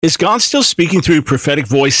Is God still speaking through prophetic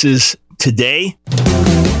voices today?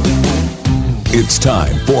 It's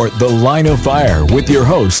time for The Line of Fire with your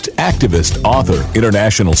host, activist, author,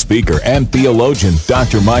 international speaker, and theologian,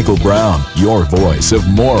 Dr. Michael Brown, your voice of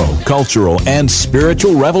moral, cultural, and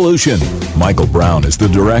spiritual revolution. Michael Brown is the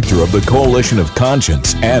director of the Coalition of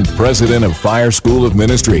Conscience and president of Fire School of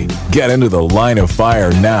Ministry. Get into The Line of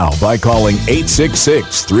Fire now by calling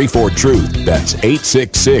 866-34-TRUTH. That's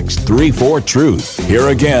 866-34-TRUTH. Here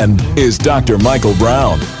again is Dr. Michael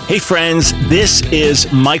Brown. Hey friends, this is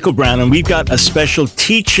Michael Brown, and we've got a special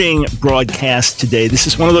teaching broadcast today. This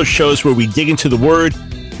is one of those shows where we dig into the Word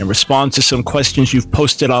and respond to some questions you've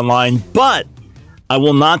posted online, but I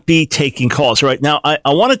will not be taking calls. All right, now I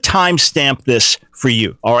want to timestamp this for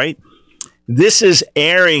you, all right? This is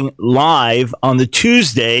airing live on the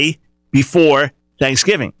Tuesday before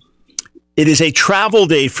Thanksgiving. It is a travel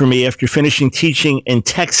day for me after finishing teaching in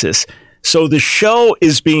Texas, so the show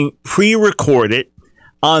is being pre-recorded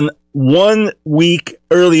on 1 week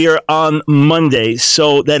earlier on Monday.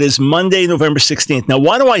 So that is Monday, November 16th. Now,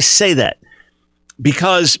 why do I say that?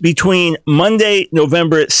 Because between Monday,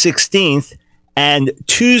 November 16th and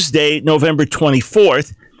Tuesday, November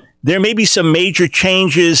 24th, there may be some major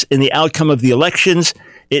changes in the outcome of the elections.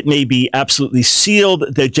 It may be absolutely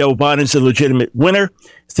sealed that Joe Biden's the legitimate winner.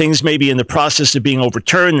 Things may be in the process of being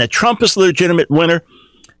overturned, that Trump is the legitimate winner.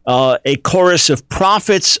 A chorus of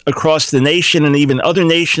prophets across the nation and even other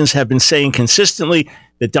nations have been saying consistently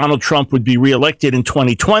that Donald Trump would be reelected in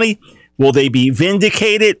 2020. Will they be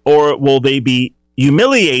vindicated or will they be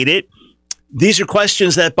humiliated? These are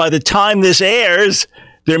questions that by the time this airs,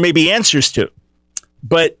 there may be answers to.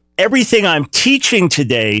 But everything I'm teaching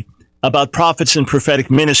today about prophets and prophetic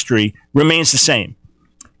ministry remains the same.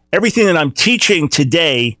 Everything that I'm teaching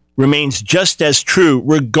today remains just as true,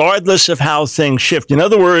 regardless of how things shift. In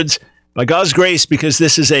other words, by God's grace, because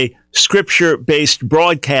this is a scripture-based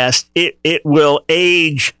broadcast, it will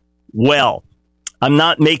age well. I'm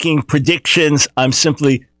not making predictions. I'm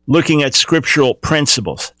simply looking at scriptural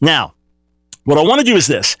principles. Now, what I want to do is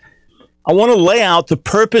this. I want to lay out the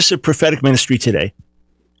purpose of prophetic ministry today,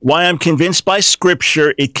 why I'm convinced by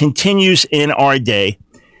scripture it continues in our day,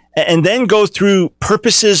 and then go through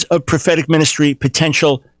purposes of prophetic ministry,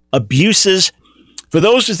 potential abuses. For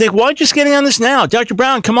those who think, why are you just getting on this now? Dr.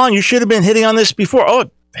 Brown, come on, you should have been hitting on this before. Oh,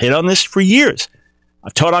 I've hit on this for years.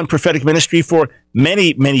 I've taught on prophetic ministry for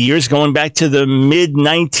many, many years, going back to the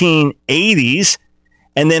mid-1980s,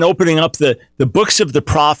 and then opening up the books of the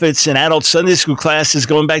prophets and adult Sunday school classes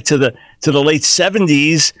going back to the late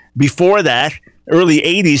 70s. Before that, early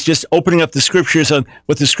 80s, just opening up the scriptures on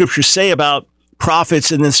what the scriptures say about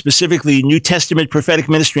prophets, and then specifically New Testament prophetic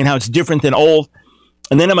ministry and how it's different than old.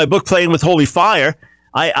 And then in my book, Playing with Holy Fire,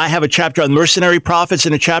 I have a chapter on mercenary prophets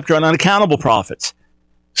and a chapter on unaccountable prophets.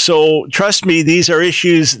 So trust me, these are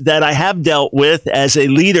issues that I have dealt with as a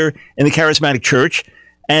leader in the charismatic church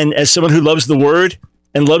and as someone who loves the Word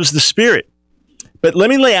and loves the Spirit. But let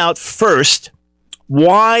me lay out first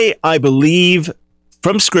why I believe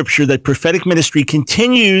from Scripture that prophetic ministry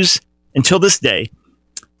continues until this day,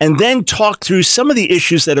 and then talk through some of the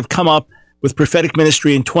issues that have come up with prophetic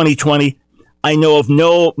ministry in 2020. I know of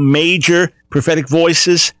no major prophetic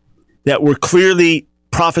voices that were clearly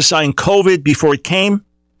prophesying COVID before it came.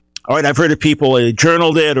 All right, I've heard of people that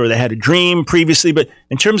journaled it or they had a dream previously, but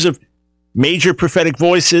in terms of major prophetic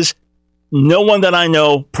voices, no one that I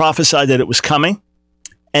know prophesied that it was coming.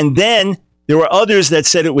 And then there were others that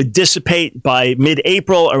said it would dissipate by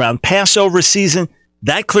mid-April around Passover season.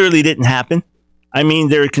 That clearly didn't happen. I mean,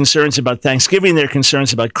 there are concerns about Thanksgiving. There are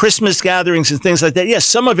concerns about Christmas gatherings and things like that. Yes,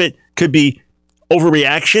 some of it could be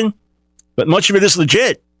overreaction, but much of it is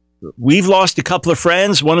legit. We've lost a couple of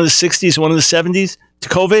friends, one in the 60s, one in the 70s to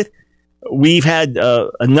COVID. We've had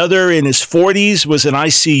another in his 40s was in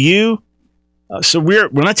ICU. So we're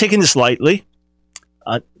not taking this lightly.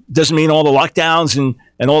 Doesn't mean all the lockdowns and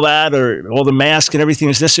all that or all the masks and everything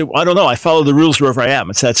is necessary. I don't know. I follow the rules wherever I am.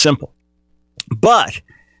 It's that simple. But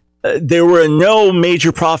there were no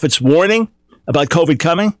major prophets warning about COVID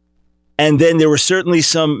coming. And then there were certainly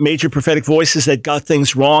some major prophetic voices that got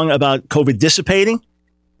things wrong about COVID dissipating.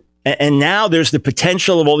 And now there's the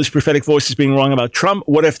potential of all these prophetic voices being wrong about Trump.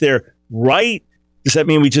 What if they're right? Does that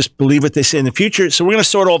mean we just believe what they say in the future? So we're going to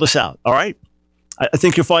sort all this out, all right? I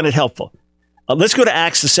think you'll find it helpful. Let's go to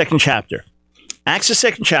Acts, the second chapter. Acts, the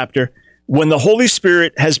second chapter, when the Holy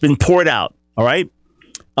Spirit has been poured out, all right?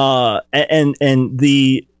 And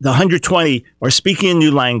the 120 are speaking in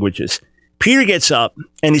new languages. Peter gets up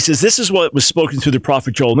and he says, this is what was spoken through the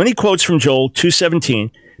prophet Joel. And then he quotes from Joel 2:17,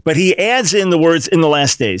 but he adds in the words in the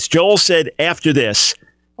last days. Joel said after this,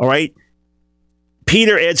 all right,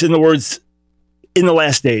 Peter adds in the words, in the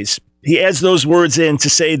last days. He adds those words in to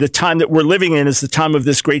say the time that we're living in is the time of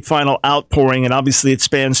this great final outpouring, and obviously it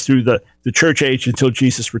spans through the church age until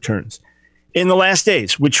Jesus returns. In the last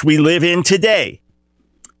days, which we live in today,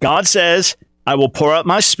 God says, I will pour out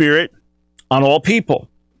my spirit on all people.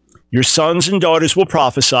 Your sons and daughters will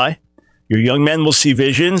prophesy. Your young men will see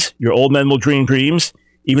visions. Your old men will dream dreams.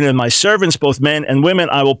 Even in my servants, both men and women,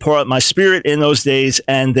 I will pour out my spirit in those days,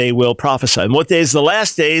 and they will prophesy. And what day is the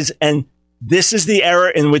last days? And this is the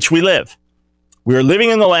era in which we live. We are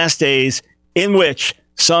living in the last days in which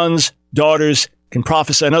sons, daughters can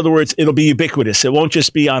prophesy. In other words, it'll be ubiquitous. It won't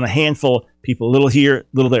just be on a handful of people, a little here, a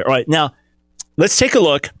little there. All right, now, let's take a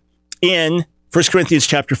look in 1 Corinthians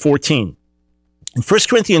chapter 14. In 1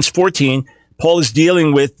 Corinthians 14, Paul is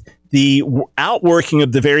dealing with the outworking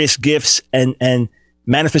of the various gifts and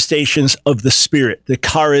manifestations of the Spirit, the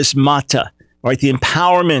charismata, right? The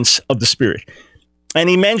empowerments of the Spirit. And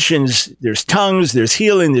he mentions there's tongues, there's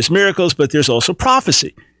healing, there's miracles, but there's also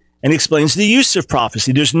prophecy. And he explains the use of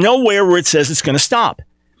prophecy. There's nowhere where it says it's going to stop.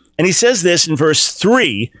 And he says this in verse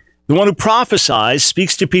 3, the one who prophesies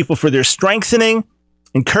speaks to people for their strengthening,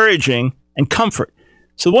 encouraging, and comfort.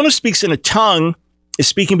 So the one who speaks in a tongue is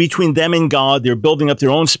speaking between them and God. They're building up their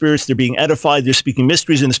own spirits. They're being edified. They're speaking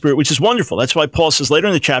mysteries in the Spirit, which is wonderful. That's why Paul says later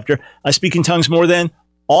in the chapter, I speak in tongues more than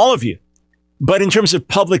all of you. But in terms of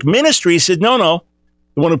public ministry, he said, no.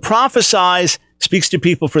 The one who prophesies speaks to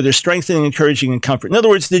people for their strengthening, encouraging, and comfort. In other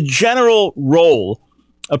words, the general role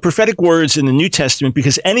of prophetic words in the New Testament,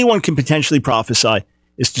 because anyone can potentially prophesy,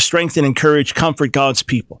 is to strengthen, encourage, comfort God's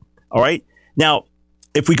people. All right? Now,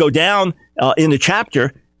 if we go down in the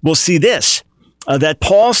chapter, we'll see this, that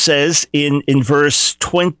Paul says in verse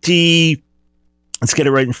 20, let's get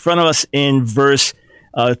it right in front of us, in verse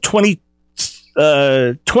 23,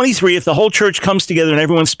 if the whole church comes together and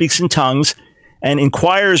everyone speaks in tongues, and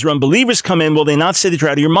inquirers or unbelievers come in, will they not say that you're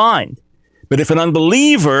out of your mind? But if an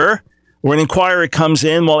unbeliever or an inquirer comes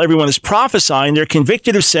in while everyone is prophesying, they're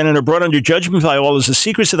convicted of sin and are brought under judgment by all as the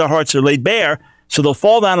secrets of their hearts are laid bare. So they'll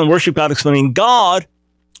fall down and worship God, exclaiming, God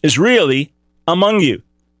is really among you.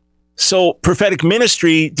 So prophetic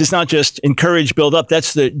ministry does not just encourage, build up.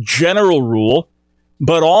 That's the general rule.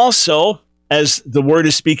 But also, as the word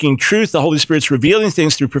is speaking truth, the Holy Spirit's revealing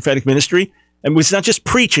things through prophetic ministry. And it's not just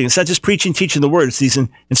preaching. It's not just preaching, teaching the word. It's these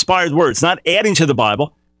inspired words, not adding to the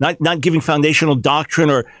Bible, not giving foundational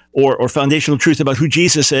doctrine or foundational truth about who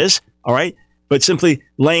Jesus is, all right? But simply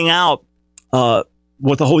laying out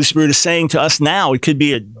what the Holy Spirit is saying to us now. It could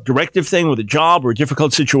be a directive thing with a job or a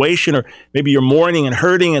difficult situation, or maybe you're mourning and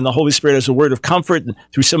hurting, and the Holy Spirit has a word of comfort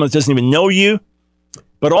through someone that doesn't even know you.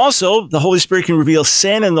 But also, the Holy Spirit can reveal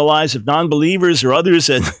sin in the lives of non-believers or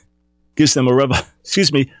others and gives them a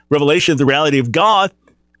revelation of the reality of God,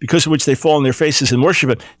 because of which they fall on their faces and worship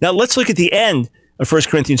Him. Now, let's look at the end of 1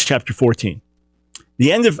 Corinthians chapter 14.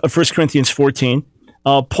 The end of 1 Corinthians 14,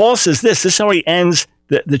 Paul says this. This is how he ends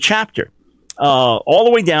the chapter. All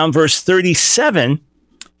the way down, verse 37,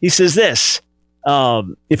 he says this.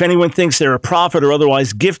 If anyone thinks they're a prophet or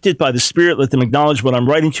otherwise gifted by the Spirit, let them acknowledge what I'm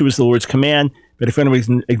writing to is the Lord's command. But if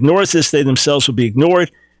anyone ignores this, they themselves will be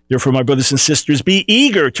ignored. Therefore, my brothers and sisters, be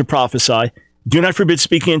eager to prophesy. Do not forbid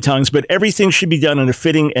speaking in tongues, but everything should be done in a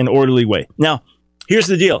fitting and orderly way. Now, here's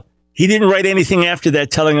the deal. He didn't write anything after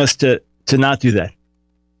that telling us to not do that.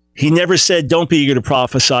 He never said, don't be eager to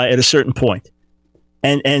prophesy at a certain point.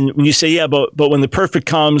 And when you say, yeah, but when the perfect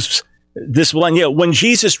comes, this will end. Yeah, when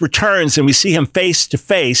Jesus returns and we see him face to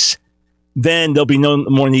face, then there'll be no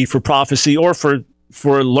more need for prophecy or for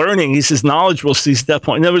learning. He says knowledge will cease at that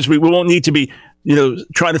point. In other words, we won't need to be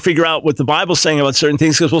trying to figure out what the Bible's saying about certain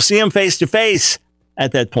things, because we'll see him face to face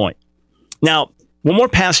at that point. Now, one more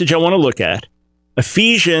passage I want to look at,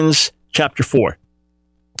 Ephesians chapter 4.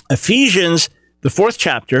 Ephesians, the 4th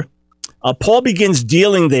chapter, Paul begins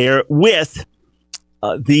dealing there with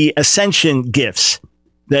the ascension gifts,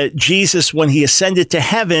 that Jesus, when he ascended to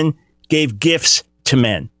heaven, gave gifts to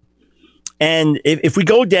men. And if we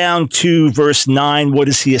go down to verse 9, what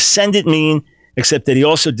does he ascended mean? Except that he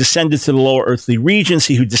also descended to the lower earthly regions.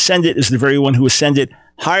 He who descended is the very one who ascended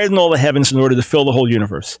higher than all the heavens in order to fill the whole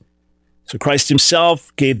universe. So Christ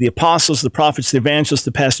himself gave the apostles, the prophets, the evangelists,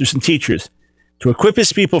 the pastors, and teachers to equip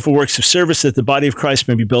his people for works of service, that the body of Christ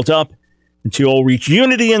may be built up, until all reach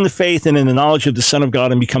unity in the faith and in the knowledge of the Son of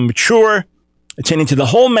God and become mature, attaining to the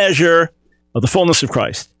whole measure of the fullness of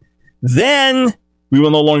Christ. Then we will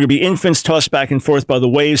no longer be infants tossed back and forth by the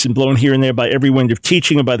waves and blown here and there by every wind of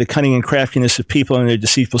teaching and by the cunning and craftiness of people and their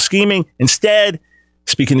deceitful scheming. Instead,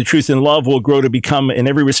 speaking the truth in love, will grow to become in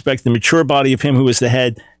every respect the mature body of him who is the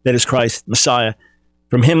head, that is Christ, Messiah.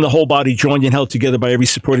 From him, the whole body, joined and held together by every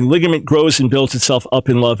supporting ligament, grows and builds itself up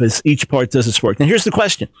in love as each part does its work. Now, here's the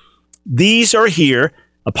question. These are here,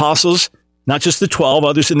 apostles, not just the 12,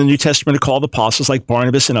 others in the New Testament are called apostles, like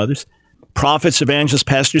Barnabas and others, prophets, evangelists,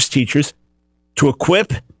 pastors, teachers, to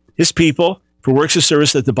equip his people for works of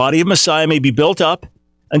service, that the body of Messiah may be built up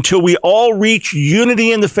until we all reach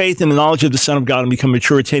unity in the faith and the knowledge of the Son of God and become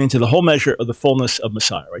mature, attaining to the whole measure of the fullness of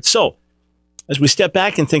Messiah. Right? So, as we step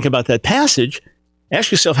back and think about that passage, ask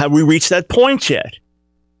yourself, have we reached that point yet?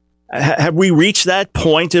 Have we reached that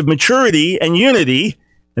point of maturity and unity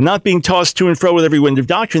and not being tossed to and fro with every wind of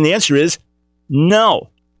doctrine? The answer is no.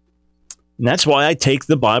 And that's why I take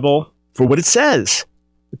the Bible for what it says.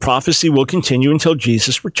 The prophecy will continue until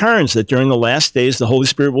Jesus returns, that during the last days, the Holy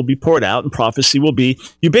Spirit will be poured out and prophecy will be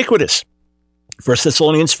ubiquitous. 1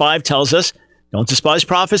 Thessalonians 5 tells us, don't despise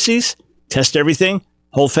prophecies, test everything,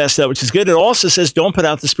 hold fast to that which is good. It also says, don't put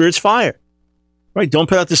out the Spirit's fire. Right? Don't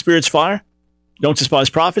put out the Spirit's fire. Don't despise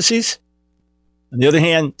prophecies. On the other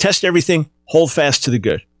hand, test everything, hold fast to the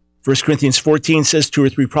good. 1 Corinthians 14 says, 2 or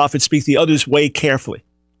 3 prophets speak, the others weigh carefully.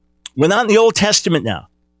 We're not in the Old Testament now,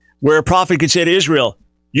 where a prophet could say to Israel,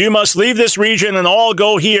 you must leave this region and all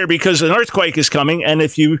go here because an earthquake is coming. And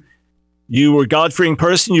if you were a God-fearing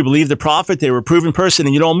person, you believe the prophet, they were a proven person,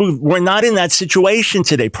 and you don't move. We're not in that situation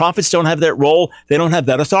today. Prophets don't have that role. They don't have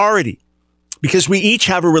that authority. Because we each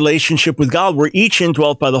have a relationship with God. We're each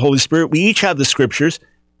indwelt by the Holy Spirit. We each have the scriptures.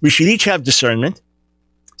 We should each have discernment.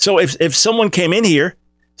 So if someone came in here,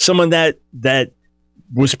 someone that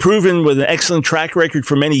was proven with an excellent track record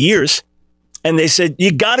for many years, and they said,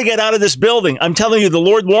 you got to get out of this building. I'm telling you, the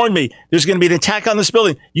Lord warned me, there's going to be an attack on this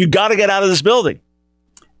building. You got to get out of this building.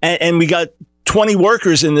 And we got 20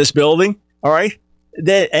 workers in this building, all right?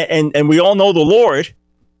 And we all know the Lord.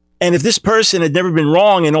 And if this person had never been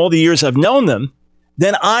wrong in all the years I've known them,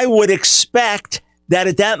 then I would expect that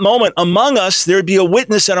at that moment among us, there'd be a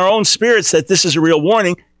witness in our own spirits that this is a real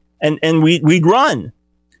warning, and we'd run.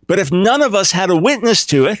 But if none of us had a witness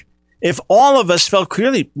to it, if all of us felt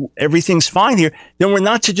clearly everything's fine here, then we're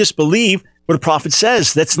not to just believe what a prophet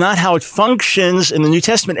says. That's not how it functions in the New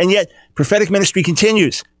Testament. And yet, prophetic ministry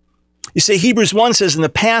continues. You say Hebrews 1 says, in the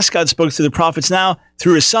past, God spoke to the prophets, now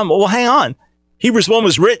through his son. Well, hang on. Hebrews 1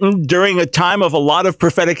 was written during a time of a lot of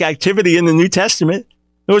prophetic activity in the New Testament.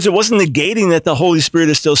 In other words, it wasn't negating that the Holy Spirit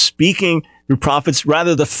is still speaking through prophets.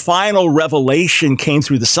 Rather, the final revelation came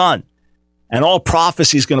through the Son. And all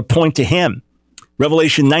prophecy is going to point to him.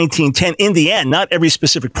 Revelation 19:10, in the end, not every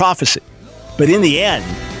specific prophecy, but in the end,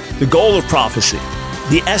 the goal of prophecy,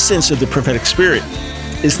 the essence of the prophetic spirit,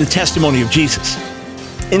 is the testimony of Jesus.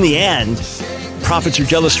 In the end, prophets are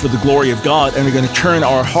jealous for the glory of God and are going to turn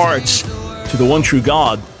our hearts to the one true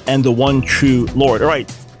God and the one true Lord. All right,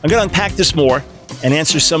 I'm going to unpack this more and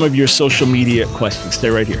answer some of your social media questions. Stay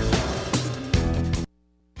right here.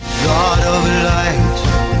 God of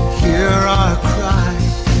light, hear our cry,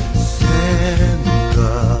 send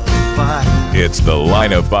the fire. It's The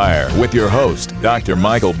Line of Fire with your host, Dr.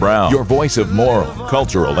 Michael Brown, your voice of moral,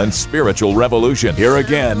 cultural, and spiritual revolution. Here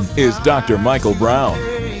again is Dr. Michael Brown.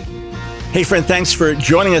 Hey, friend, thanks for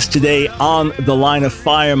joining us today on The Line of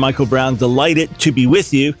Fire. Michael Brown, delighted to be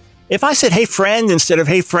with you. If I said, hey, friend, instead of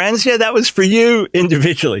hey, friends, yeah, that was for you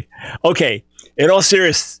individually. Okay, in all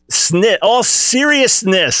seriousness,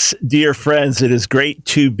 dear friends, it is great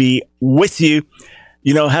to be with you.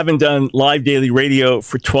 You know, having done live daily radio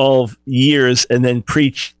for 12 years and then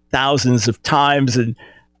preached thousands of times, and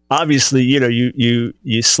obviously, you know,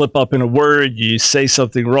 you slip up in a word, you say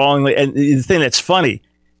something wrongly, and the thing that's funny,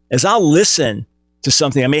 as I'll listen to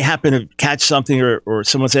something, I may happen to catch something or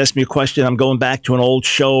someone's asked me a question, I'm going back to an old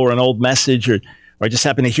show or an old message or I just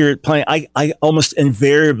happen to hear it playing. I almost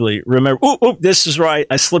invariably remember, oh, this is right.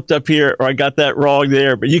 I slipped up here or I got that wrong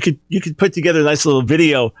there. But you could put together a nice little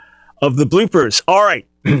video of the bloopers. All right.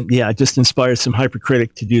 Yeah, I just inspired some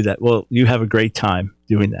hypercritic to do that. Well, you have a great time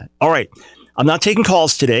doing that. All right. I'm not taking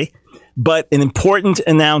calls today, but an important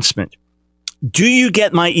announcement. Do you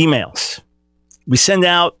get my emails? We send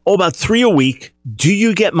out, about 3 a week. Do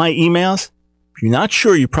you get my emails? If you're not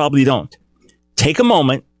sure, you probably don't. Take a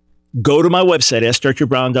moment, go to my website,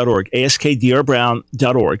 askdrbrown.org,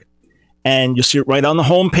 askdrbrown.org, and you'll see it right on the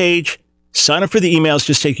home page. Sign up for the emails.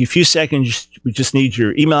 Just take you a few seconds. We just need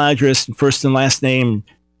your email address and first and last name.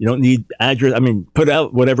 You don't need address. I mean, put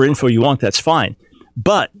out whatever info you want. That's fine.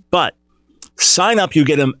 But sign up. You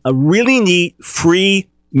get a really neat free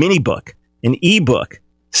mini book, an ebook,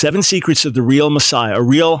 7 Secrets of the Real Messiah, a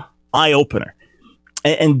real eye-opener.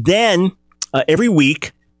 And then every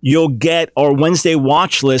week, you'll get our Wednesday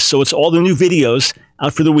watch list. So it's all the new videos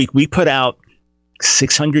out for the week. We put out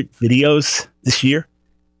 600 videos this year.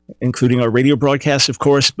 including our radio broadcasts, of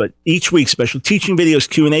course, but each week, special teaching videos,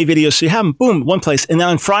 Q&A videos. So you have them, boom, one place. And then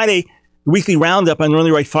on Friday, the weekly roundup, I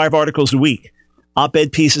normally write 5 articles a week,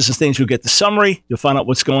 op-ed pieces and things. You'll get the summary. You'll find out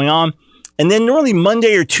what's going on. And then normally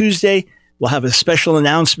Monday or Tuesday, we'll have a special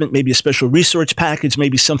announcement, maybe a special resource package,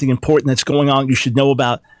 maybe something important that's going on you should know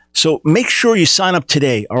about. So make sure you sign up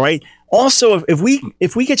today, all right? Also, if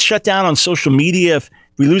we get shut down on social media, if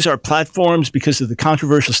we lose our platforms because of the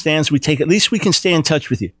controversial stands we take, at least we can stay in touch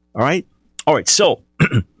with you, all right? All right, so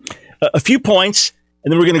a few points,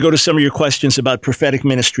 and then we're going to go to some of your questions about prophetic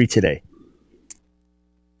ministry today.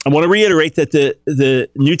 I want to reiterate that the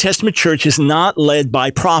New Testament church is not led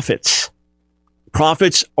by prophets.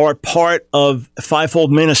 Prophets are part of a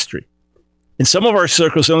fivefold ministry. In some of our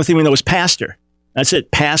circles, the only thing we know is pastor. That's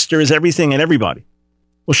it. Pastor is everything and everybody.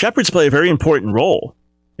 Well, shepherds play a very important role,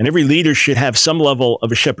 and every leader should have some level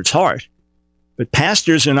of a shepherd's heart. But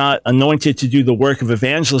pastors are not anointed to do the work of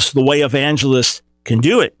evangelists the way evangelists can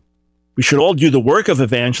do it. We should all do the work of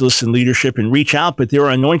evangelists and leadership and reach out, but there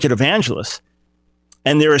are anointed evangelists.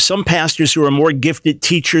 And there are some pastors who are more gifted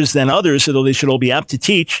teachers than others, although they should all be apt to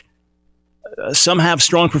teach. Some have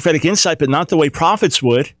strong prophetic insight, but not the way prophets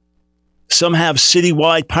would. Some have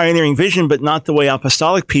citywide pioneering vision, but not the way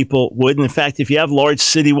apostolic people would. And in fact, if you have large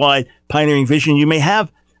citywide pioneering vision, you may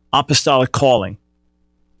have apostolic calling.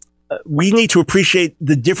 We need to appreciate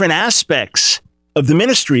the different aspects of the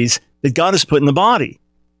ministries that God has put in the body.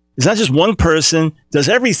 It's not just one person does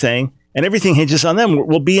everything and everything hinges on them.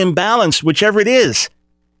 We'll be in balance, whichever it is.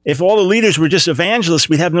 If all the leaders were just evangelists,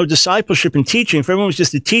 we'd have no discipleship and teaching. If everyone was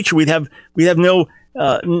just a teacher, we'd have no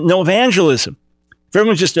evangelism. If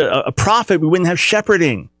everyone was just a prophet, we wouldn't have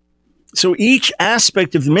shepherding. So each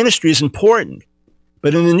aspect of the ministry is important.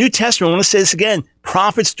 But in the New Testament, I want to say this again,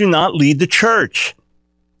 prophets do not lead the church.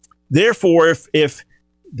 Therefore, if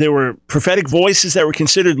there were prophetic voices that were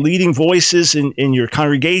considered leading voices in your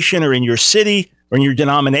congregation or in your city or in your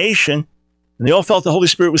denomination, and they all felt the Holy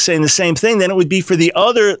Spirit was saying the same thing, then it would be for the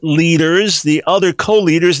other leaders, the other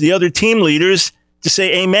co-leaders, the other team leaders to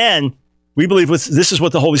say, amen, we believe this is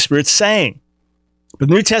what the Holy Spirit's saying. But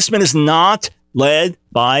the New Testament is not led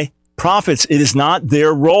by prophets. It is not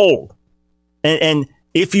their role. And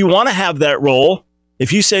if you want to have that role,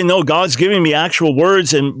 if you say, no, God's giving me actual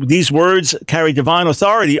words and these words carry divine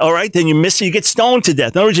authority, all right, then you miss it, you get stoned to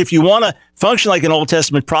death. In other words, if you want to function like an Old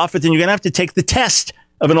Testament prophet, then you're going to have to take the test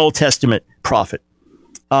of an Old Testament prophet.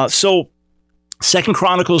 So 2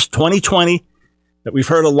 Chronicles 20:20, that we've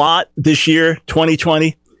heard a lot this year,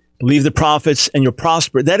 2020, believe the prophets and you'll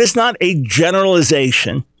prosper. That is not a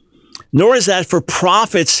generalization, nor is that for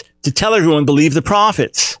prophets to tell everyone, believe the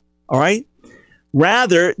prophets, all right?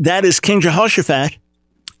 Rather, that is King Jehoshaphat.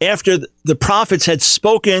 After the prophets had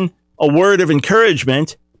spoken a word of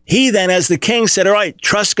encouragement, he then, as the king, said, all right,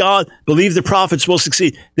 trust God, believe the prophets will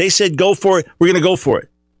succeed. They said, go for it. We're going to go for it.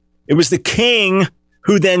 It was the king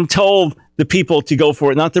who then told the people to go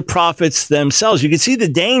for it, not the prophets themselves. You can see the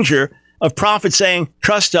danger of prophets saying,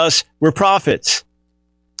 trust us, we're prophets.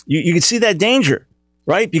 You can see that danger,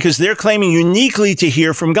 right? Because they're claiming uniquely to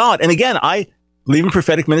hear from God. And again, I believe in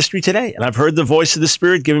prophetic ministry today. And I've heard the voice of the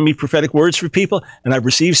Spirit giving me prophetic words for people. And I've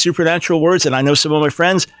received supernatural words. And I know some of my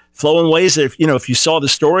friends flow in ways that, if you saw the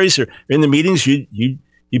stories or in the meetings, you'd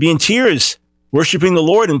be in tears, worshiping the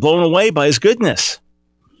Lord and blown away by his goodness.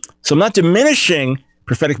 So I'm not diminishing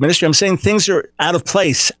prophetic ministry. I'm saying things are out of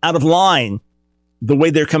place, out of line, the way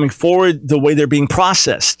they're coming forward, the way they're being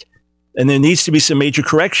processed. And there needs to be some major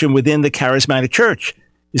correction within the charismatic church.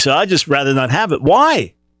 You say, I'd just rather not have it.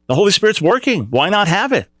 Why? The Holy Spirit's working. Why not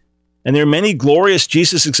have it? And there are many glorious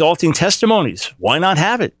Jesus-exalting testimonies. Why not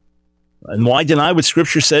have it? And why deny what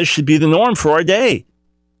Scripture says should be the norm for our day?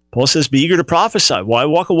 Paul says, be eager to prophesy. Why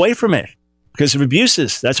walk away from it? Because of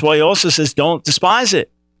abuses. That's why he also says, don't despise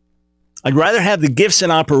it. I'd rather have the gifts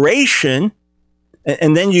in operation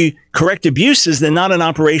and then you correct abuses than not in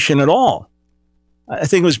operation at all. I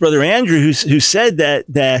think it was Brother Andrew who said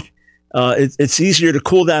that it's easier to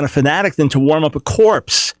cool down a fanatic than to warm up a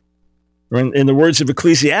corpse. Or in the words of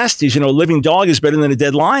Ecclesiastes, a living dog is better than a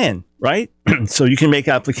dead lion, right? So you can make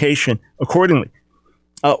application accordingly.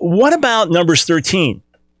 What about Numbers 13?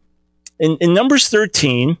 In Numbers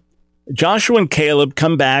 13, Joshua and Caleb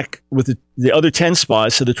come back with the other 10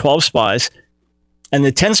 spies, so the 12 spies, and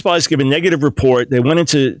the 10 spies give a negative report. They went in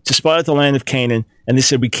to spy out the land of Canaan, and they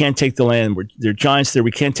said, we can't take the land. There are giants there.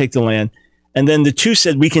 We can't take the land. And then the 2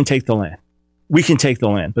 said, we can take the land. We can take the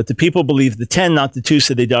land. But the people believed the 10, not the 2,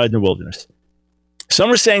 said they died in the wilderness. Some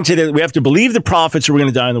are saying today that we have to believe the prophets or we're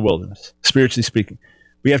going to die in the wilderness, spiritually speaking.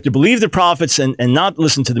 We have to believe the prophets and not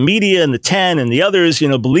listen to the media and the 10 and the others,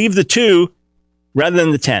 believe the 2 rather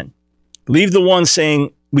than the 10. Believe the one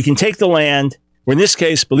saying we can take the land, or in this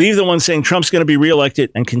case, believe the one saying Trump's going to be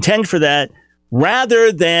reelected and contend for that,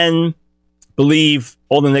 rather than believe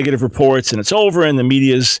all the negative reports and it's over and the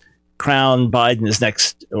media's crowned Biden as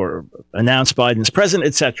next or announced Biden as president,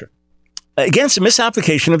 etc. Again, it's a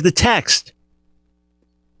misapplication of the text.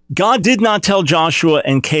 God did not tell Joshua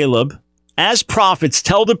and Caleb, as prophets,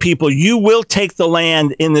 tell the people, you will take the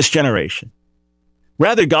land in this generation.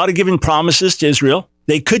 Rather, God had given promises to Israel.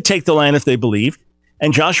 They could take the land if they believed.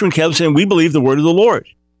 And Joshua and Caleb saying, we believe the word of the Lord.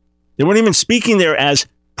 They weren't even speaking there as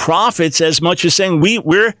prophets as much as saying,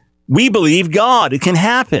 we believe God. It can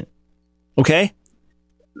happen. Okay?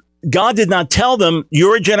 God did not tell them,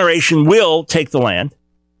 your generation will take the land.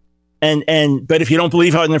 But if you don't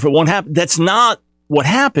believe hard enough, it won't happen. That's not what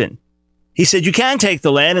happened. He said, you can take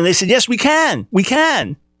the land. And they said, yes, we can. We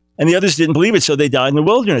can. And the others didn't believe it. So they died in the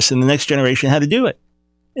wilderness and the next generation had to do it.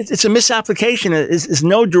 It's a misapplication. It's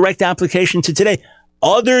no direct application to today,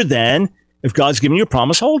 other than if God's given you a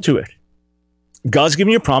promise, hold to it. If God's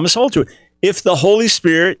given you a promise, hold to it. If the Holy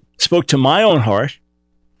Spirit spoke to my own heart,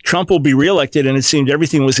 Trump will be reelected and it seemed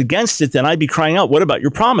everything was against it, then I'd be crying out, what about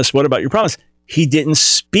your promise? What about your promise? He didn't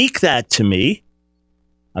speak that to me.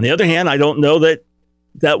 On the other hand, I don't know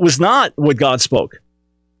that was not what God spoke.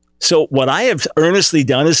 So what I have earnestly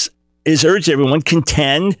done is urge everyone,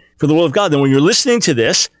 contend for the will of God. And when you're listening to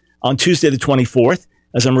this on Tuesday the 24th,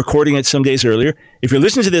 as I'm recording it some days earlier, if you're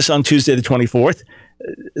listening to this on Tuesday the 24th,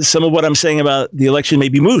 some of what I'm saying about the election may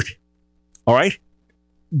be moot. All right?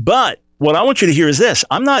 But what I want you to hear is this.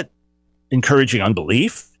 I'm not encouraging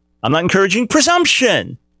unbelief. I'm not encouraging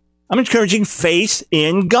presumption. I'm encouraging faith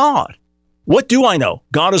in God. What do I know?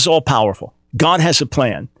 God is all powerful. God has a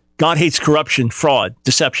plan. God hates corruption, fraud,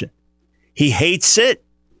 deception. He hates it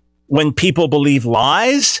when people believe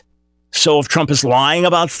lies. So if Trump is lying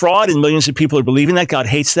about fraud and millions of people are believing that, God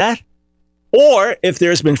hates that. Or if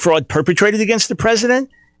there's been fraud perpetrated against the president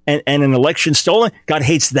and an election stolen, God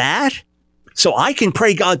hates that. So I can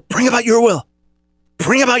pray, God, bring about your will.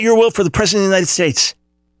 Bring about your will for the president of the United States.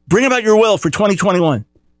 Bring about your will for 2021.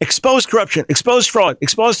 Expose corruption, expose fraud,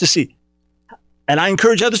 expose deceit. And I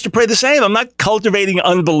encourage others to pray the same. I'm not cultivating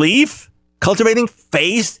unbelief, cultivating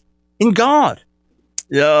faith in God.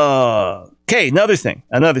 Okay, another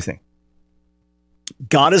thing.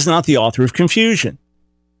 God is not the author of confusion.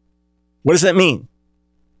 What does that mean?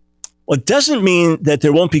 Well, it doesn't mean that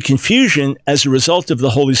there won't be confusion as a result of the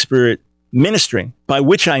Holy Spirit ministering, by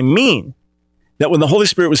which I mean that when the Holy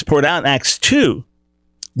Spirit was poured out in Acts 2,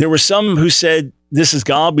 there were some who said, this is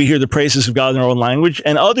God, we hear the praises of God in our own language,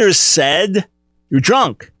 and others said, you're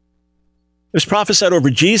drunk. It was prophesied over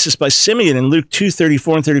Jesus by Simeon in Luke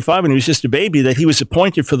 2:34 and 35, when he was just a baby, that he was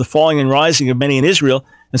appointed for the falling and rising of many in Israel,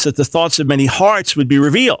 and so that the thoughts of many hearts would be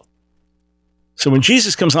revealed. So when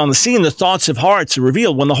Jesus comes on the scene, the thoughts of hearts are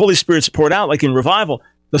revealed. When the Holy Spirit's poured out, like in revival,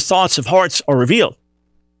 the thoughts of hearts are revealed.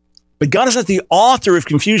 But God is not the author of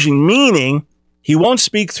confusion, meaning he won't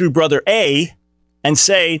speak through brother A and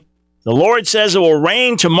say, the Lord says it will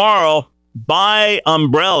rain tomorrow, buy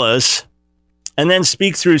umbrellas, and then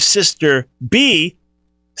speak through sister B,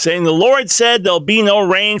 saying, the Lord said there'll be no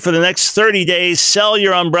rain for the next 30 days, sell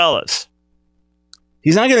your umbrellas.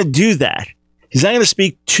 He's not going to do that. He's not going to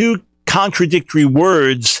speak two contradictory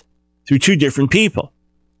words through two different people.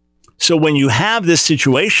 So when you have this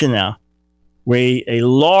situation now, where a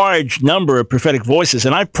large number of prophetic voices,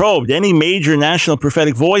 and I've probed any major national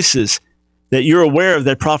prophetic voices that you're aware of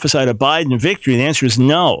that prophesied a Biden victory, the answer is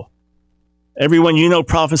no. Everyone you know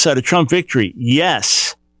prophesied a Trump victory,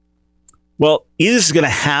 yes. Well, either this is going to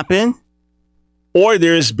happen, or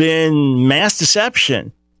there's been mass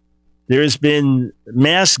deception. There's been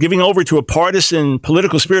mass giving over to a partisan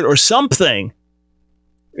political spirit or something.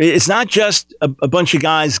 It's not just a bunch of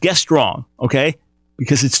guys guessed wrong, okay?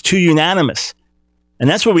 Because it's too unanimous. And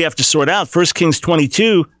that's what we have to sort out. 1 Kings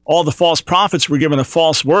 22, all the false prophets were given a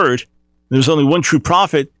false word. There was only one true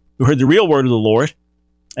prophet who heard the real word of the Lord.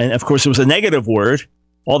 And of course, it was a negative word.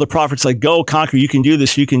 All the prophets like, go, conquer, you can do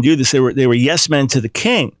this, you can do this. They were yes men to the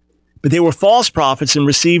king. But they were false prophets and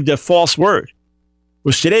received a false word.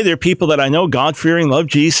 Which today there are people that I know, God-fearing, love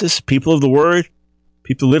Jesus, people of the word,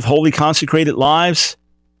 people who live holy, consecrated lives,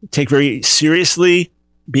 take very seriously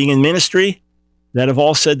being in ministry, that have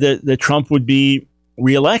all said that Trump would be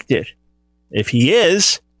reelected. If he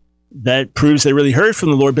is, that proves they really heard from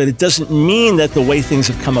the Lord, but it doesn't mean that the way things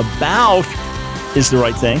have come about is the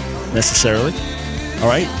right thing, necessarily. All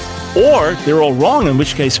right? Or they're all wrong, in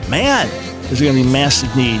which case, man, there's going to be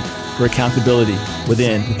massive need for accountability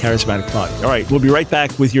within the charismatic body. All right, we'll be right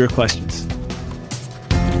back with your questions. Change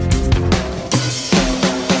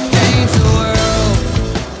the world.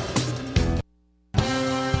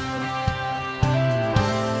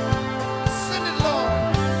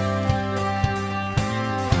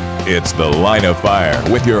 It's The Line of Fire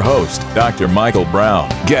with your host, Dr. Michael Brown.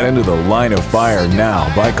 Get into the Line of Fire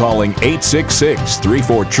now by calling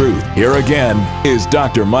 866-34-TRUTH. Here again is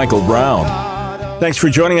Dr. Michael Brown. Thanks for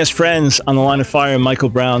joining us, friends, on The Line of Fire. I'm Michael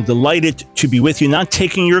Brown. Delighted to be with you, not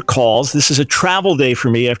taking your calls. This is a travel day for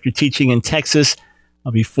me after teaching in Texas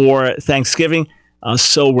before Thanksgiving.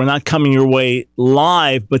 So we're not coming your way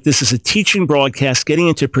live, but this is a teaching broadcast getting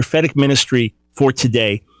into prophetic ministry for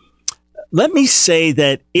today. Let me say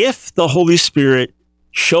that if the Holy Spirit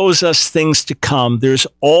shows us things to come, there's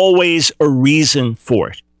always a reason for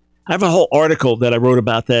it. I have a whole article that I wrote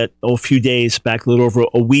about that a few days back, a little over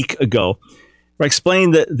a week ago, where I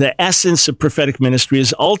explained that the essence of prophetic ministry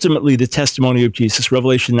is ultimately the testimony of Jesus,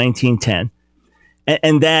 Revelation 19:10.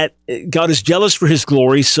 And that God is jealous for his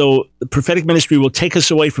glory, so the prophetic ministry will take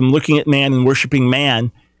us away from looking at man and worshiping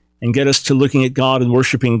man and get us to looking at God and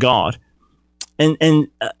worshiping God. And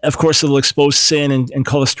of course, it'll expose sin and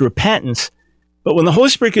call us to repentance. But when the Holy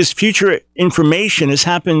Spirit gives future information, as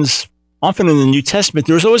happens often in the New Testament,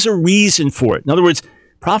 there's always a reason for it. In other words,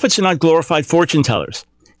 prophets are not glorified fortune tellers.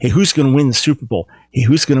 Hey, who's going to win the Super Bowl? Hey,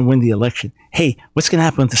 who's going to win the election? Hey, what's going to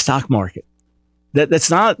happen with the stock market? That's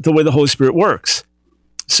not the way the Holy Spirit works.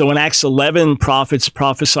 So in Acts 11, prophets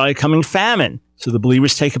prophesy a coming famine. So the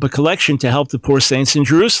believers take up a collection to help the poor saints in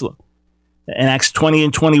Jerusalem. In Acts 20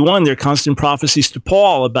 and 21, there are constant prophecies to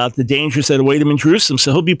Paul about the dangers that await him in Jerusalem.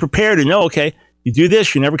 So he'll be prepared to know, okay, you do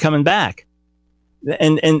this, you're never coming back.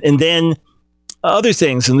 And then other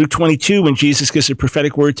things. In Luke 22, when Jesus gives a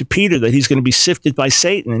prophetic word to Peter that he's going to be sifted by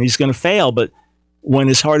Satan and he's going to fail. But when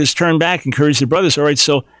his heart is turned back, encourage the brothers. All right,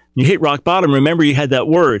 so you hit rock bottom. Remember, you had that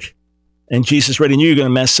word. And Jesus already knew you're going to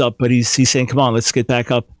mess up, but he's saying, come on, let's get back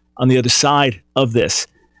up on the other side of this.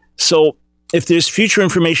 So if there's future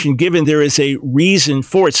information given, there is a reason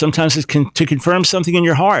for it. Sometimes it's to confirm something in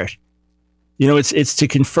your heart. You know, it's to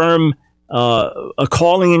confirm a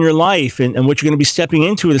calling in your life and what you're going to be stepping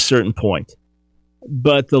into at a certain point.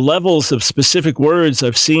 But the levels of specific words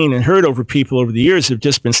I've seen and heard over people over the years have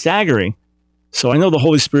just been staggering. So I know the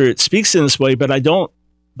Holy Spirit speaks in this way, but I don't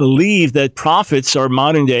believe that prophets are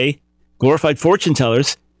modern day glorified fortune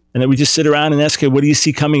tellers, and that we just sit around and ask, okay, what do you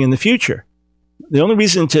see coming in the future? The only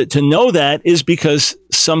reason to know that is because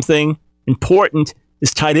something important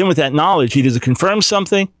is tied in with that knowledge, either to confirm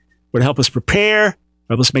something, or to help us prepare, or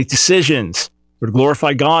help us make decisions, or to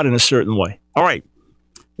glorify God in a certain way. All right,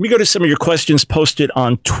 let me go to some of your questions posted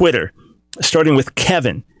on Twitter, starting with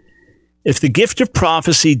Kevin. If the gift of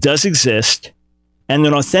prophecy does exist, and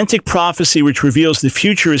an authentic prophecy which reveals the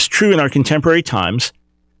future is true in our contemporary times,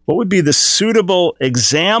 what would be the suitable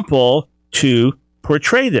example to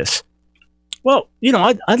portray this? Well, you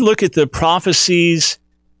know, I'd look at the prophecies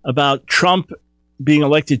about Trump being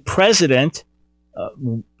elected president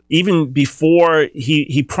even before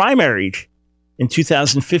he primaried in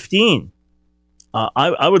 2015.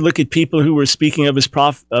 I would look at people who were speaking of his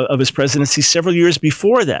presidency several years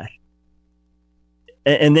before that,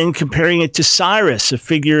 and then comparing it to Cyrus, a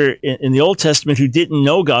figure in the Old Testament who didn't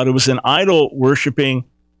know God, who was an idol-worshiping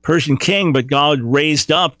Persian king, but God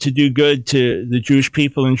raised up to do good to the Jewish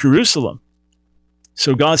people in Jerusalem.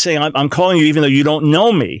 So God's saying, I'm calling you even though you don't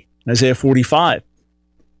know me, Isaiah 45.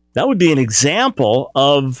 That would be an example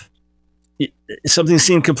of something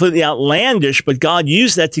seemed completely outlandish, but God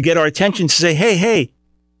used that to get our attention to say, hey,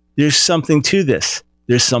 there's something to this.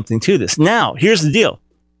 There's something to this. Now, here's the deal.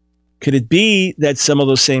 Could it be that some of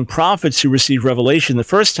those same prophets who received revelation the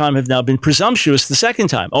first time have now been presumptuous the second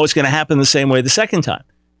time? Oh, it's going to happen the same way the second time.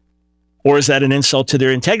 Or is that an insult to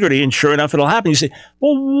their integrity? And sure enough, it'll happen. You say,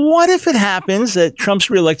 well, what if it happens that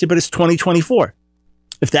Trump's reelected, but it's 2024?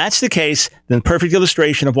 If that's the case, then perfect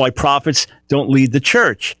illustration of why prophets don't lead the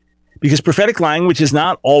church. Because prophetic language is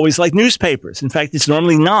not always like newspapers. In fact, it's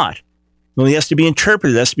normally not. It only has to be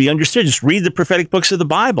interpreted. It has to be understood. Just read the prophetic books of the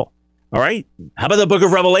Bible. All right? How about the book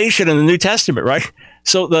of Revelation in the New Testament, right?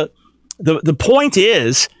 So the point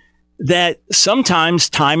is that sometimes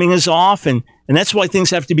timing is off, and that's why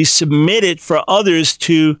things have to be submitted for others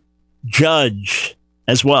to judge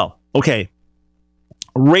as well. Okay,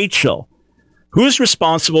 Rachel, who is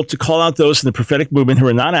responsible to call out those in the prophetic movement who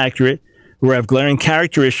are not accurate, who have glaring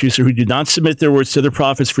character issues, or who do not submit their words to their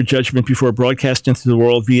prophets for judgment before broadcast into the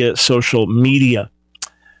world via social media?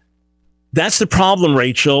 That's the problem,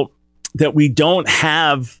 Rachel, that we don't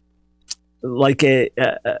have like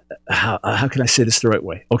how can I say this the right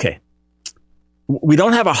way? Okay. We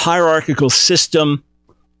don't have a hierarchical system,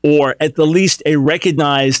 or at the least a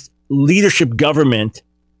recognized leadership government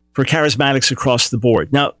for charismatics across the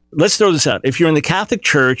board. Now, let's throw this out. If you're in the Catholic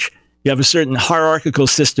Church, You have a certain hierarchical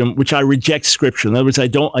system, which I reject scripture. In other words, I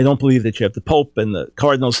don't believe that you have the Pope and the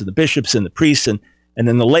cardinals and the bishops and the priests and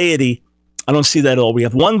then the laity. I don't see that at all. We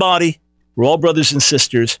have one body. We're all brothers and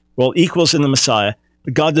sisters. We're all equals in the Messiah.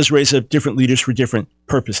 But God does raise up different leaders for different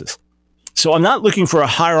purposes. So I'm not looking for a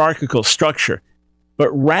hierarchical structure, but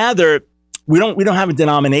rather we don't have a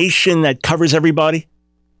denomination that covers everybody.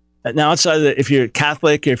 Now, outside of if you're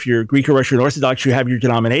Catholic, if you're Greek or Russian Orthodox, you have your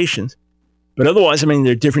denominations. But otherwise, I mean,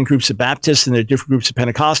 there are different groups of Baptists and there are different groups of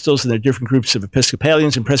Pentecostals and there are different groups of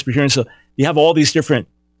Episcopalians and Presbyterians. So you have all these different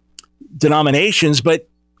denominations, but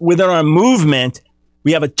within our movement,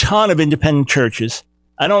 we have a ton of independent churches.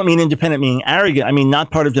 I don't mean independent meaning arrogant. I mean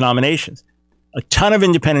not part of denominations. A ton of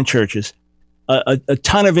independent churches, a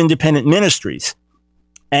ton of independent ministries.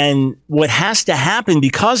 And what has to happen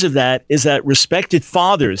because of that is that respected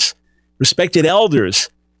fathers, respected elders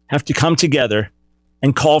have to come together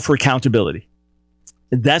and call for accountability.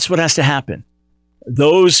 That's what has to happen.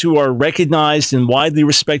 Those who are recognized and widely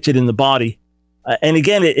respected in the body, and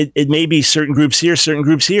again, it may be certain groups here, certain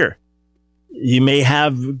groups here. You may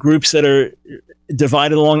have groups that are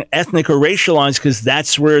divided along ethnic or racial lines because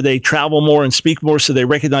that's where they travel more and speak more, so they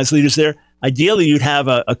recognize leaders there. Ideally, you'd have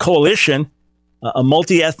a coalition, a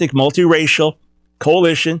multi-ethnic, multiracial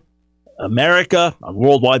coalition, America,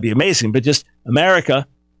 worldwide would be amazing, but just America,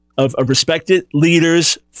 of respected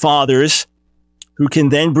leaders, fathers, who can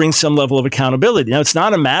then bring some level of accountability. Now, it's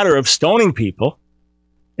not a matter of stoning people.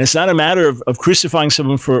 It's not a matter of crucifying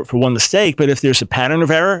someone for one mistake, but if there's a pattern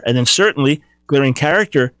of error, and then certainly glaring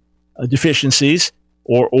character deficiencies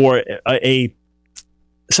or a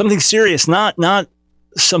something serious, not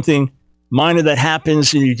something minor that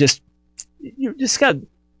happens and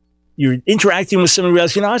you're interacting with somebody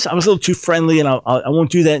else. I was a little too friendly, and I won't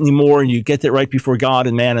do that anymore. And you get that right before God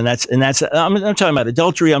and man, and that's. I'm talking about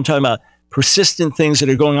adultery. I'm talking about persistent things that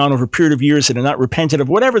are going on over a period of years that are not repentant of.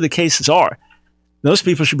 Whatever the cases are, those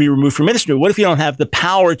people should be removed from ministry. What if you don't have the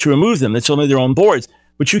power to remove them? It's only their own boards.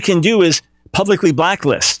 What you can do is publicly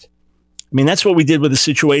blacklist. I mean, that's what we did with the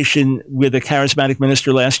situation with a charismatic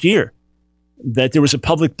minister last year. That there was a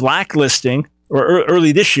public blacklisting, or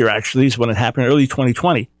early this year actually is when it happened, early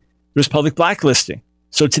 2020. There was public blacklisting.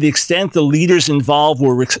 So to the extent the leaders involved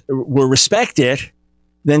were respected,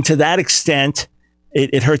 then to that extent,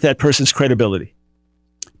 it hurt that person's credibility.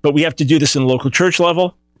 But we have to do this in the local church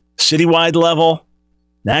level, citywide level,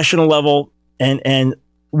 national level, and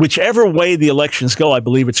whichever way the elections go, I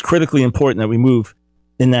believe it's critically important that we move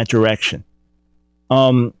in that direction.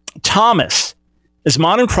 Thomas, is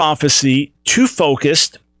modern prophecy too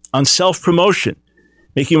focused on self-promotion,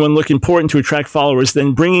 making one look important to attract followers,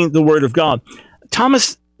 than bringing the word of God?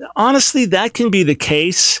 Thomas, honestly, that can be the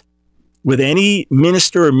case with any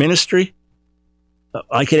minister or ministry.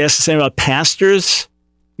 I could ask the same about pastors,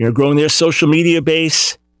 growing their social media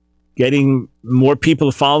base, getting more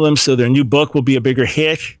people to follow them so their new book will be a bigger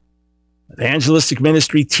hit. Evangelistic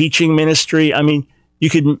ministry, teaching ministry. I mean, you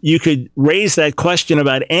could raise that question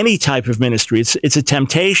about any type of ministry. It's a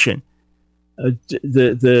temptation.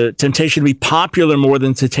 The temptation to be popular more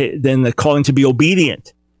than the calling to be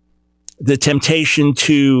obedient. The temptation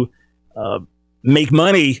to make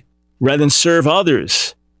money rather than serve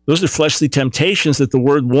others. Those are fleshly temptations that the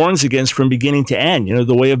word warns against from beginning to end.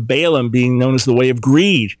 The way of Balaam being known as the way of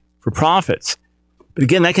greed for profits. But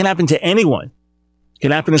again, that can happen to anyone. It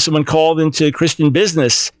can happen to someone called into Christian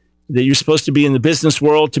business, that you're supposed to be in the business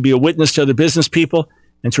world to be a witness to other business people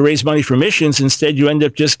and to raise money for missions. Instead, you end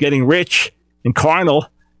up just getting rich and carnal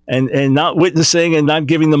and not witnessing and not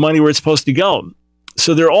giving the money where it's supposed to go.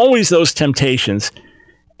 So there are always those temptations.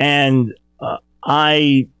 And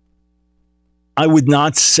I would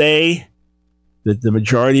not say that the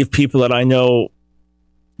majority of people that I know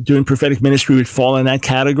doing prophetic ministry would fall in that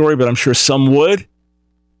category, but I'm sure some would,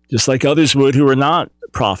 just like others would who are not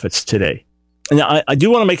prophets today. And I do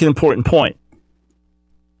want to make an important point.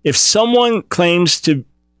 If someone claims to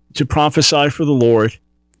prophesy for the Lord,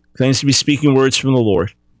 claims to be speaking words from the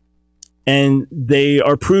Lord, and they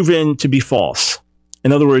are proven to be false,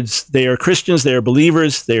 in other words, they are Christians, they are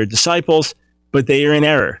believers, they are disciples, but they are in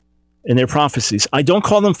error in their prophecies, I don't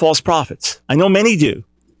call them false prophets. I know many do,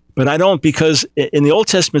 but I don't, because in the Old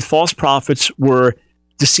Testament, false prophets were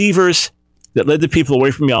deceivers that led the people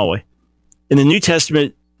away from Yahweh. In the New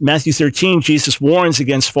Testament, Matthew 13, Jesus warns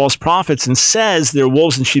against false prophets and says they're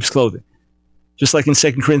wolves in sheep's clothing. Just like in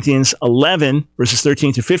 2 Corinthians 11, verses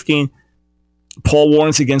 13 to 15, Paul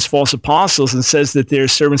warns against false apostles and says that they're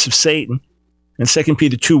servants of Satan. And 2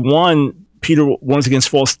 Peter 2:1, Peter warns against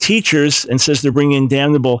false teachers and says they're bringing in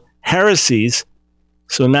damnable heresies.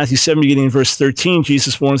 So in Matthew 7, beginning in verse 13,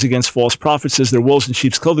 Jesus warns against false prophets, says they're wolves in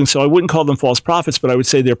sheep's clothing. So I wouldn't call them false prophets, but I would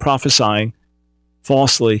say they're prophesying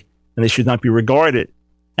falsely, and they should not be regarded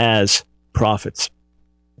as prophets.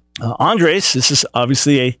 Andres, this is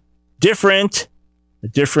obviously a different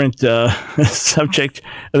subject.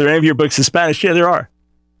 Are there any of your books in Spanish? Yeah, there are.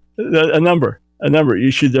 A number.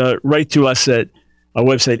 You should write to us at our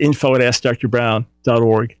website,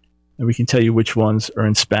 info@askdrbrown.org, and we can tell you which ones are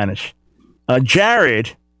in Spanish.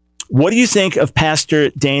 Jared, what do you think of Pastor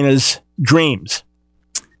Dana's dreams?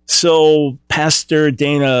 So Pastor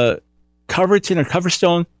Dana Coverton or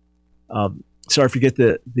Coverstone, sorry, I forget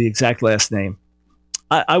the exact last name.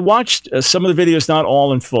 I watched some of the videos, not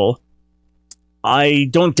all in full. I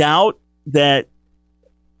don't doubt that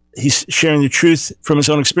he's sharing the truth from his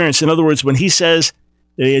own experience. In other words, when he says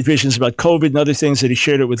that he had visions about COVID and other things, that he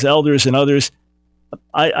shared it with elders and others,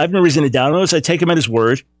 I have no reason to doubt him. I take him at his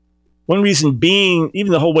word. One reason being,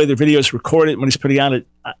 even the whole way the video is recorded when he's putting out it,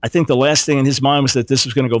 I think the last thing in his mind was that this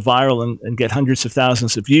was going to go viral and get hundreds of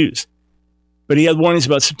thousands of views. But he had warnings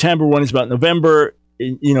about September, warnings about November,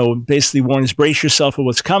 basically warnings, brace yourself for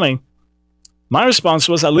what's coming. My response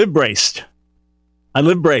was, I live braced. And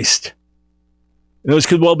those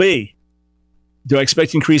could well be. Do I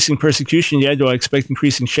expect increasing persecution? Yeah. Do I expect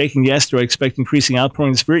increasing shaking? Yes. Do I expect increasing outpouring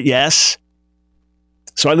of the Spirit? Yes.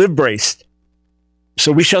 So I live braced.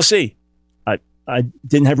 So we shall see. I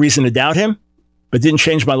didn't have reason to doubt him, but didn't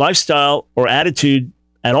change my lifestyle or attitude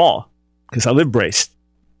at all because I live braced.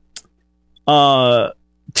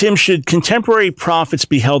 Tim, should contemporary prophets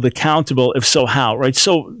be held accountable? If so, how? Right.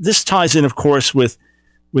 So this ties in, of course, with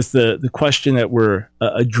the question that we're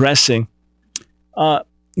addressing.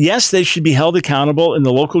 Yes, they should be held accountable in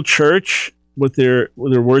the local church with their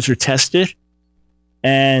words are tested.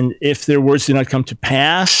 And if their words do not come to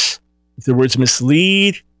pass, if their words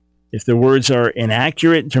mislead, if their words are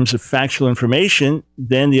inaccurate in terms of factual information,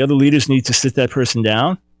 then the other leaders need to sit that person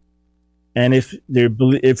down. And if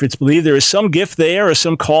it's believed there is some gift there or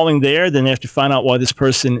some calling there, then they have to find out why this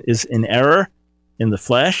person is in error in the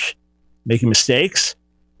flesh, making mistakes.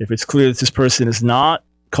 If it's clear that this person is not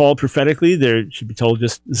called prophetically, they should be told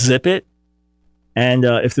just zip it. And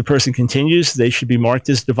if the person continues, they should be marked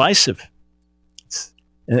as divisive.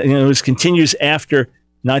 It continues after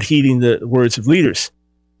not heeding the words of leaders.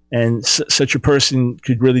 And such a person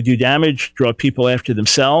could really do damage, draw people after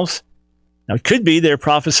themselves. Now, it could be they're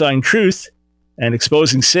prophesying truth and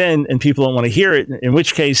exposing sin, and people don't want to hear it, in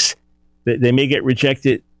which case they may get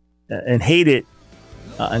rejected and hated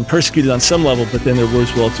and persecuted on some level, but then their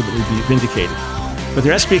words will ultimately be vindicated. But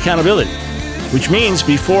there has to be accountability, which means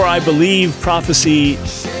before I believe prophecy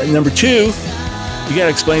number 2, you got to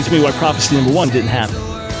explain to me why prophecy number 1 didn't happen.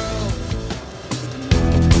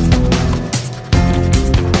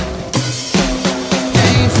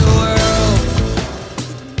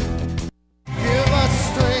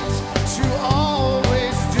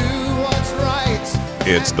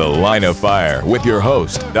 It's The Line of Fire with your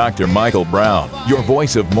host, Dr. Michael Brown, your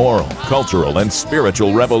voice of moral, cultural, and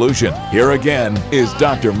spiritual revolution. Here again is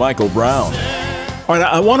Dr. Michael Brown. All right,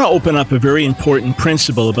 I want to open up a very important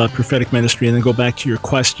principle about prophetic ministry and then go back to your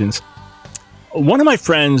questions. One of my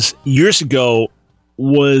friends years ago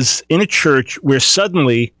was in a church where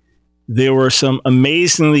suddenly there were some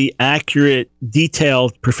amazingly accurate,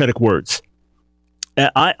 detailed prophetic words.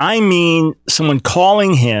 I mean, someone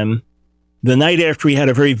calling him the night after he had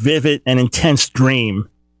a very vivid and intense dream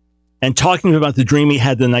and talking about the dream he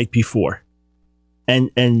had the night before. And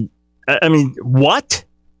I mean, what?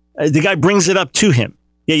 The guy brings it up to him.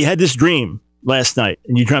 Yeah, you had this dream last night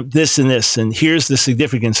and you dreamt this and this, and here's the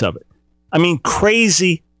significance of it. I mean,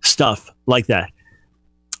 crazy stuff like that.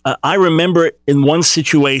 I remember in one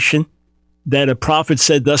situation that a prophet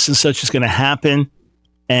said thus and such is going to happen,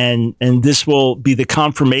 and this will be the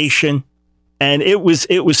confirmation. And it was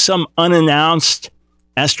some unannounced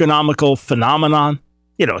astronomical phenomenon,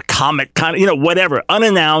 a comet, whatever,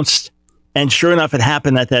 unannounced. And sure enough, it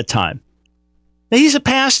happened at that time. Now, he's a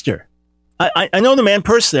pastor. I know the man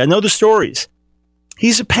personally. I know the stories.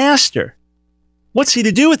 He's a pastor. What's he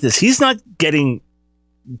to do with this? He's not getting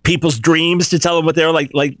people's dreams to tell them what they're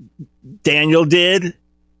like Daniel did,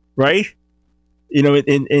 right?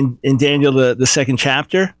 In Daniel, the second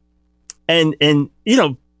chapter. And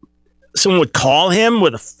someone would call him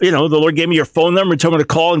with the Lord gave me your phone number and told me to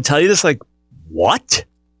call and tell you this. Like, what?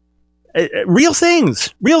 Real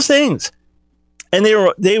things. And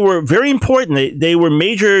they were very important. They were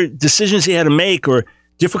major decisions he had to make or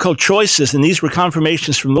difficult choices. And these were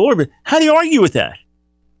confirmations from the Lord. But how do you argue with that?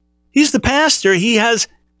 He's the pastor. He has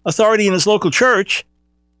authority in his local church.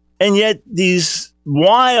 And yet these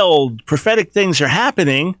wild prophetic things are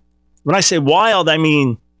happening. When I say wild, I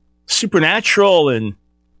mean supernatural, and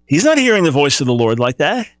he's not hearing the voice of the Lord like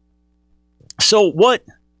that. So what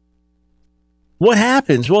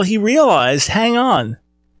happens? Well, he realized, hang on,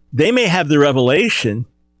 they may have the revelation,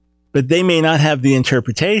 but they may not have the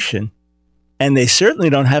interpretation, and they certainly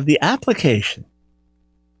don't have the application.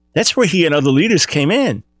 That's where he and other leaders came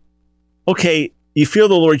in. Okay, you feel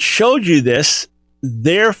the Lord showed you this,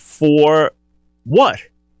 therefore what?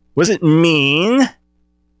 Was it mean?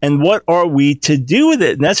 And what are we to do with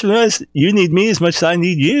it? And that's what you need me as much as I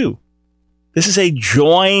need you. This is a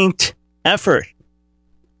joint effort.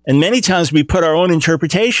 And many times we put our own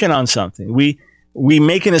interpretation on something. We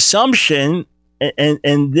make an assumption,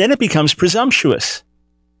 and then it becomes presumptuous.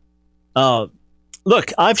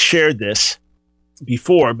 Look, I've shared this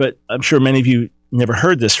before, but I'm sure many of you never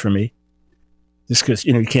heard this from me, just because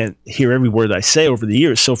you can't hear every word I say over the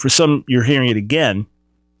years. So for some, you're hearing it again.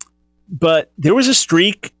 But there was a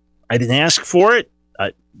streak. I didn't ask for it.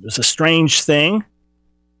 It was a strange thing.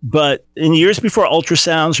 But in years before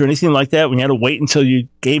ultrasounds or anything like that, when you had to wait until you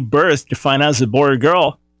gave birth to find out it's a boy or a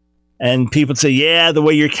girl, and people would say, yeah, the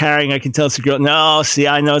way you're carrying, I can tell it's a girl. No, see,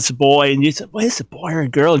 I know it's a boy. And you'd say, well, it's a boy or a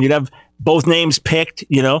girl. And you'd have both names picked,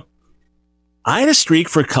 I had a streak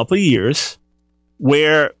for a couple of years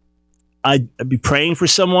where I'd be praying for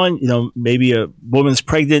someone, maybe a woman's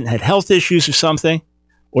pregnant, had health issues or something,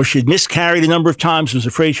 or she'd miscarried a number of times, was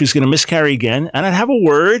afraid she was going to miscarry again. And I'd have a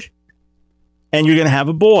word, and you're going to have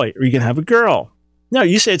a boy or you're going to have a girl. No,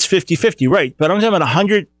 you say it's 50-50, right? But I'm talking about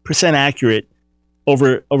 100% accurate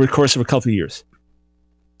over the course of a couple of years.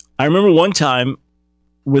 I remember one time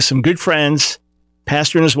with some good friends,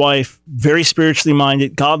 pastor and his wife, very spiritually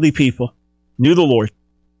minded, godly people, know the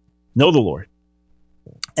Lord.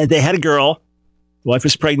 And they had a girl. The wife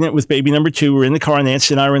was pregnant with baby number 2. We're in the car.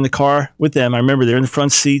 Nancy and I were in the car with them. I remember they're in the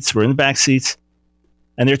front seats. We're in the back seats.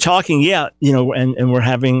 And they're talking, and we're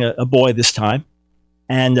having a boy this time.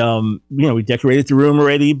 And, we decorated the room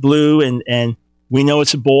already, blue, and we know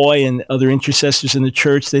it's a boy. And other intercessors in the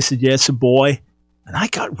church, they said, yeah, it's a boy. And I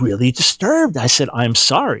got really disturbed. I said, I'm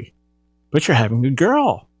sorry, but you're having a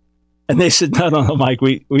girl. And they said, no, Mike,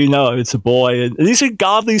 we know it's a boy. And these are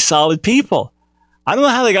godly, solid people. I don't know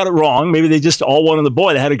how they got it wrong. Maybe they just all wanted the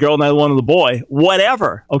boy. They had a girl and they wanted the boy.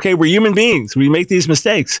 Whatever. Okay, we're human beings. We make these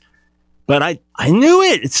mistakes. But I knew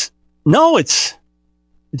it. It's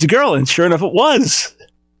a girl. And sure enough, it was.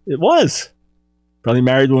 It was. Probably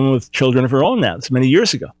married a woman with children of her own now. It's many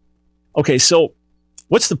years ago. Okay, so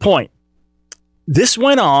what's the point? This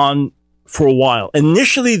went on for a while.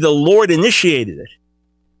 Initially, the Lord initiated it.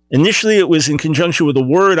 Initially, it was in conjunction with a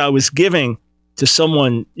word I was giving to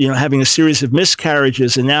someone, having a series of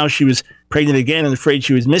miscarriages, and now she was pregnant again and afraid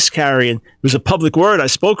she would miscarry. And it was a public word I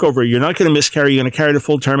spoke over her. You're not going to miscarry. You're going to carry to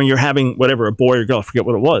full term, and you're having whatever, a boy or girl. I forget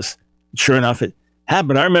what it was. Sure enough, it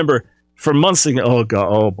happened. I remember for months thinking, oh God,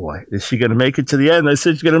 oh boy, is she going to make it to the end? I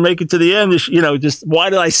said she's going to make it to the end. Just why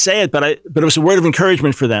did I say it? But it was a word of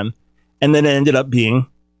encouragement for them, and then it ended up being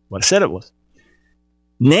what I said it was.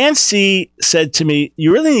 Nancy said to me,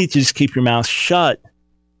 you really need to just keep your mouth shut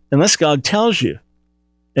unless God tells you.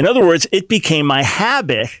 In other words, it became my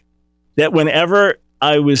habit that whenever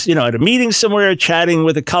I was, at a meeting somewhere, chatting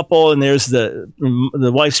with a couple, and there's the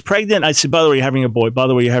wife's pregnant, I'd say, by the way, you're having a boy. By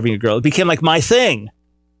the way, you're having a girl. It became like my thing.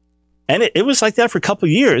 And it was like that for a couple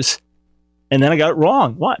of years. And then I got it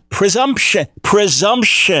wrong. What? Presumption.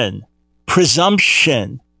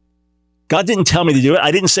 God didn't tell me to do it.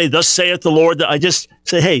 I didn't say, thus saith the Lord. I just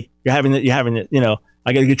said, hey, you're having it.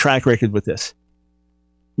 I got a good track record with this.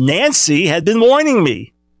 Nancy had been warning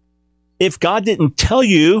me. If God didn't tell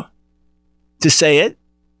you to say it,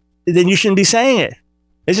 then you shouldn't be saying it.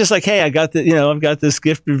 It's just like, hey, I've got this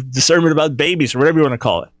gift of discernment about babies or whatever you want to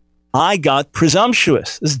call it. I got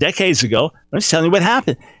presumptuous. This is decades ago. I'm just telling you what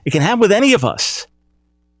happened. It can happen with any of us.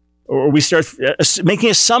 Or we start making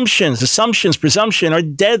assumptions. Presumption are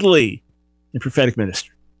deadly in prophetic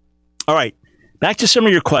ministry. All right, back to some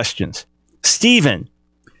of your questions. Stephen,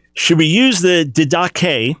 should we use the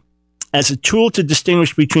didache as a tool to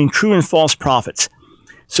distinguish between true and false prophets?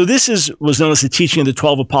 So this was known as the teaching of the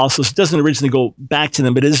 12 apostles. It doesn't originally go back to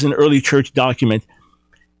them, but it is an early church document.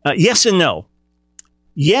 Yes and no.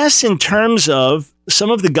 Yes, in terms of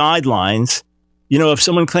some of the guidelines. If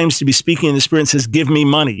someone claims to be speaking in the Spirit and says, give me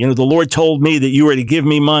money. The Lord told me that you were to give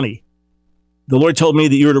me money. The Lord told me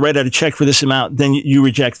that you were to write out a check for this amount. Then you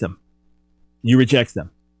reject them.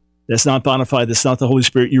 That's not bona fide. That's not the Holy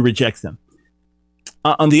Spirit. You reject them.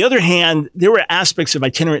 On the other hand, there were aspects of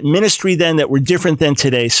itinerant ministry then that were different than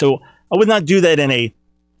today. So I would not do that in a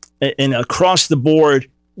across the board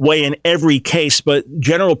way in every case, but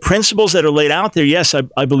general principles that are laid out there, yes,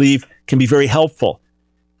 I believe can be very helpful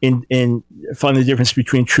in finding the difference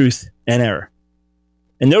between truth and error.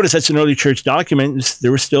 And notice that's an early church document.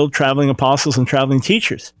 There were still traveling apostles and traveling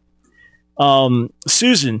teachers.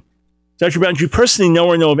 Susan, Dr. Brown, do you personally know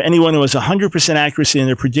or know of anyone who has 100% accuracy in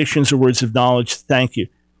their predictions or words of knowledge? Thank you.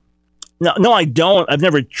 No, I don't. I've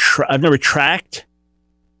never tracked,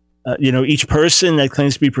 each person that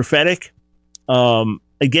claims to be prophetic.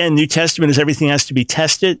 Again, New Testament is everything has to be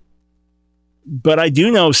tested. But I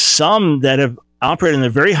do know some that have operated in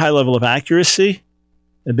a very high level of accuracy,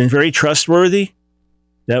 have been very trustworthy,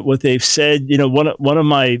 that what they've said, one of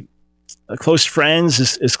my close friends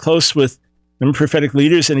is close with prophetic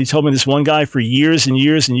leaders, and he told me this one guy for years and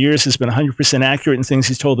years and years has been 100% accurate in things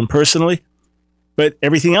he's told them personally. But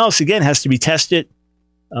everything else, again, has to be tested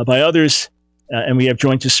by others, and we have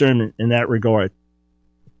joint discernment in that regard.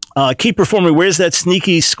 Keep performing. Where's that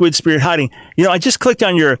sneaky squid spirit hiding? I just clicked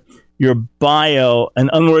on your bio, an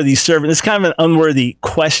unworthy servant. It's kind of an unworthy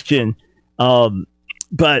question.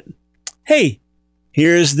 But hey,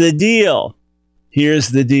 here's the deal.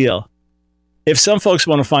 If some folks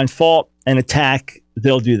want to find fault and attack,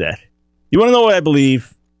 they'll do that. You want to know what I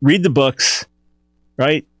believe? Read the books,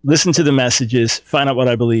 right? Listen to the messages, find out what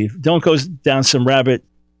I believe. Don't go down some rabbit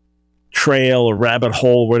trail or rabbit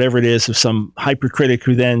hole, whatever it is, of some hypercritic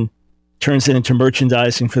who then turns it into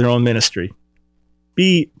merchandising for their own ministry.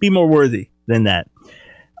 Be more worthy than that.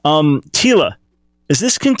 Tila, is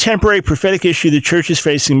this contemporary prophetic issue the church is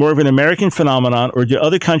facing more of an American phenomenon, or do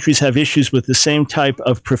other countries have issues with the same type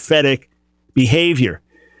of prophetic behavior?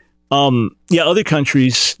 Other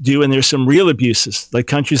countries do, and there's some real abuses, like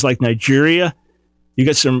countries like Nigeria. You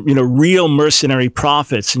got some, real mercenary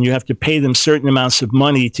prophets, and you have to pay them certain amounts of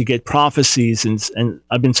money to get prophecies. And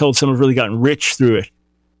I've been told some have really gotten rich through it.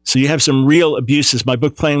 So you have some real abuses. My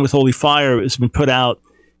book, Playing with Holy Fire, has been put out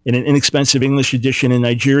in an inexpensive English edition in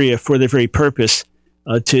Nigeria for the very purpose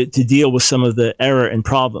to deal with some of the error and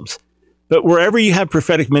problems. But wherever you have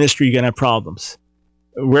prophetic ministry, you're going to have problems.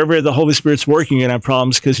 Wherever the Holy Spirit's working, you're going to have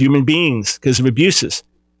problems because human beings, because of abuses.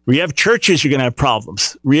 Where you have churches, you're going to have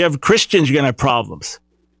problems. Where you have Christians, you're going to have problems.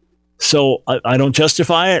 So I don't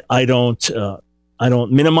justify it. I don't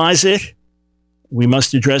minimize it. We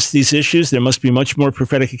must address these issues. There must be much more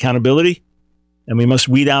prophetic accountability, and we must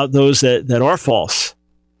weed out those that are false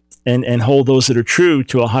and hold those that are true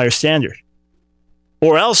to a higher standard.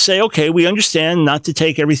 Or else say, okay, we understand not to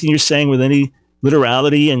take everything you're saying with any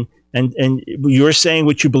literality, and you're saying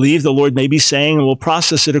what you believe the Lord may be saying, and we'll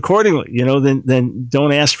process it accordingly. Then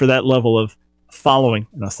don't ask for that level of following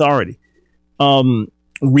and authority.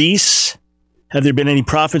 Reese, have there been any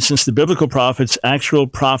prophets since the biblical prophets, actual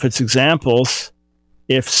prophets examples?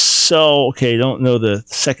 If so, okay, don't know the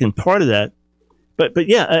second part of that. But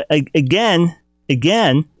yeah, again,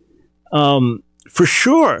 for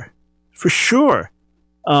sure,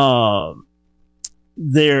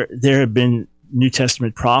 there have been New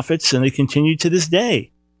Testament prophets, and they continue to this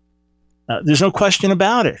day. There's no question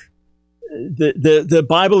about it. The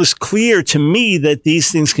Bible is clear to me that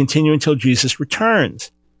these things continue until Jesus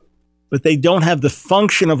returns. But they don't have the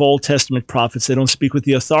function of Old Testament prophets. They don't speak with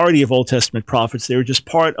the authority of Old Testament prophets. They are just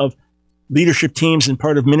part of leadership teams and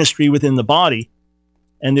part of ministry within the body.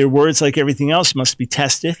 And their words, like everything else, must be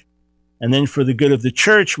tested. And then for the good of the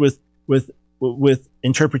church, with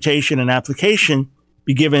interpretation and application,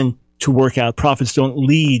 be given to work out. Prophets don't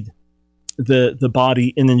lead the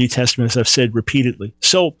body in the New Testament, as I've said repeatedly.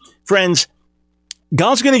 So, friends,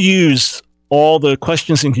 God's going to use all the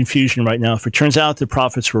questions and confusion right now. If it turns out the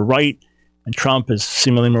prophets were right and Trump is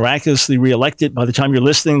seemingly miraculously reelected, by the time you're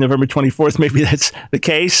listening, November 24th, maybe that's the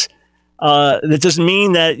case. That doesn't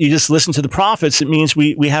mean that you just listen to the prophets. It means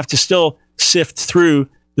we have to still sift through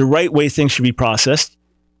the right way things should be processed.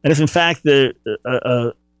 And if, in fact,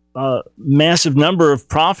 the massive number of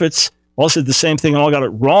prophets all said the same thing and all got it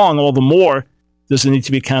wrong, all the more does there need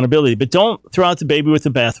to be accountability. But don't throw out the baby with the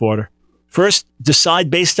bathwater. First, decide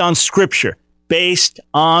based on Scripture. Based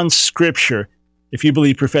on Scripture, if you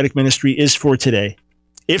believe prophetic ministry is for today.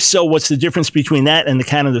 If so, what's the difference between that and the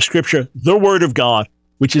canon of Scripture? The Word of God,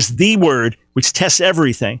 which is the Word, which tests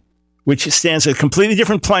everything, which stands at a completely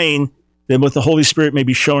different plane than what the Holy Spirit may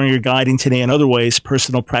be showing or guiding today in other ways,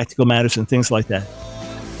 personal, practical matters and things like that.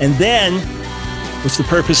 And then, what's the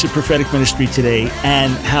purpose of prophetic ministry today,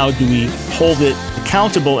 and how do we hold it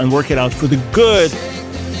accountable and work it out for the good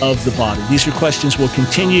of the body? These are questions we'll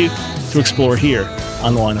continue to explore here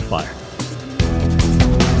on The Line of Fire.